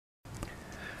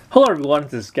Hello everyone,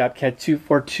 this is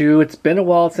GapCat242. It's been a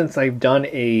while since I've done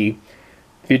a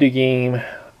video game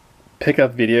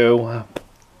pickup video.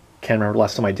 Can't remember the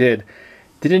last time I did.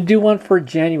 Didn't do one for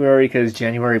January because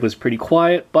January was pretty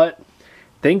quiet, but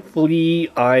thankfully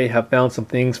I have found some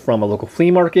things from a local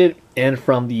flea market and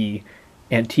from the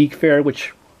antique fair,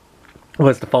 which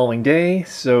was the following day.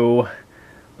 So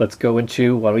let's go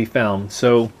into what we found.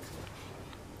 So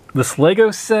this Lego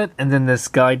set and then this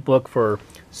guidebook for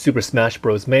Super Smash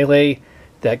Bros. Melee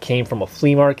that came from a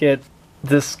flea market.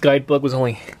 This guidebook was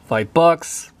only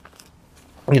 $5.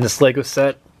 In this Lego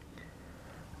set,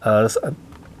 from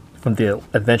the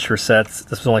adventure sets,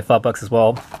 this was only $5 as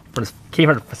well. But it came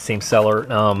from the same seller.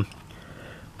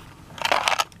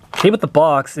 Came with the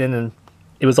box and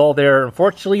it was all there.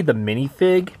 Unfortunately, the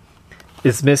minifig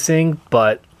is missing,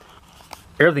 but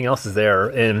everything else is there.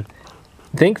 And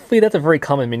thankfully, that's a very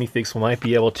common minifig, so we might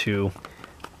be able to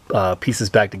pieces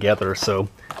back together. So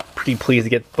pretty pleased to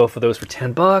get both of those for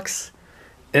 $10.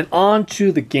 And on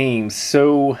to the games.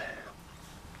 So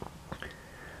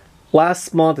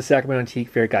last month the Sacramento Antique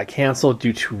Fair got canceled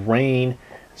due to rain,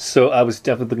 so I was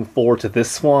definitely looking forward to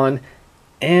this one,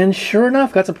 and sure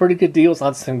enough got some pretty good deals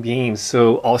on some games.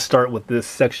 So I'll start with this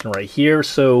section right here.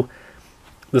 So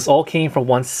this all came from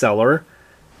one seller.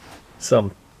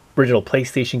 Some original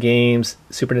PlayStation games,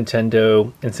 Super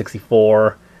Nintendo,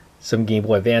 N64, some Game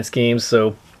Boy Advance games.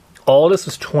 So all this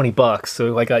was $20.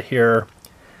 So I got here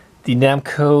the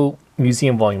Namco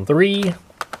Museum Volume 3,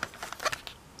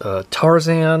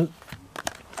 Tarzan,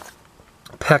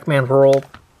 Pac-Man World,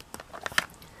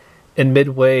 and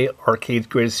Midway Arcade's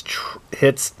Greatest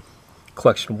Hits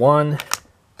Collection 1,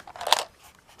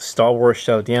 Star Wars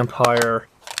Shadow of the Empire,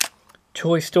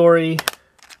 Toy Story,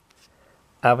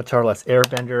 Avatar: Last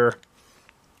Airbender,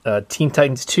 Teen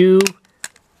Titans 2,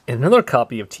 and another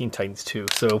copy of Teen Titans 2.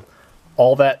 So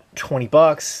all that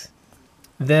 $20.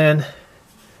 Then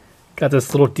got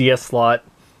this little DS slot.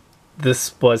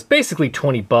 This was basically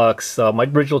 $20. My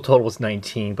original total was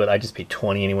 19, but I just paid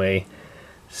 20 anyway.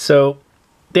 So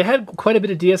they had quite a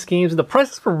bit of DS games, and the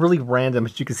prices were really random.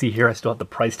 As you can see here, I still have the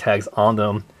price tags on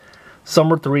them. Some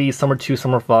were 3, some were 2,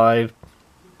 some were 5.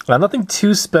 Nothing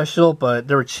too special, but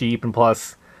they were cheap, and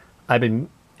plus I've been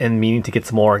meaning to get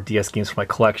some more DS games for my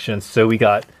collection. So we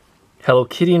got Hello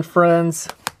Kitty and Friends,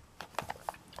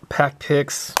 Pack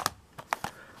Picks,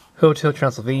 Hotel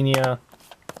Transylvania,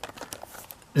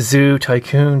 Zoo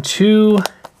Tycoon 2,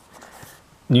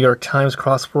 New York Times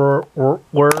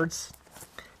crosswords,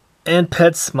 and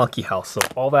Pets Monkey House. So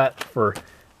all that for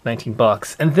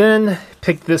 $19. And then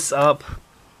picked this up,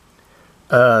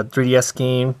 3DS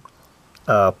game,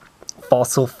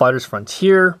 Fossil Fighters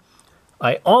Frontier.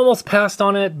 I almost passed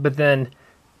on it, but then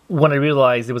when I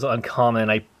realized it was uncommon,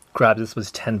 I grabbed this. It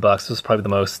was $10. This was probably the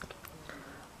most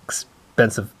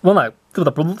expensive, well, not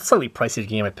the slightly pricey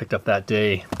game I picked up that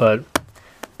day, but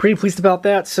pretty pleased about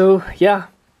that. So yeah,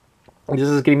 this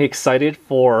is getting me excited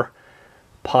for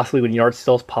possibly when yard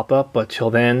sales pop up, but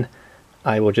till then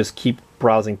I will just keep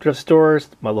browsing thrift stores,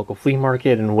 my local flea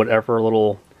market, and whatever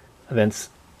little events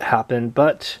happen.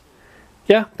 But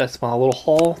yeah, that's my little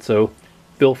haul. So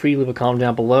feel free to leave a comment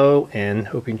down below, and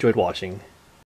hope you enjoyed watching.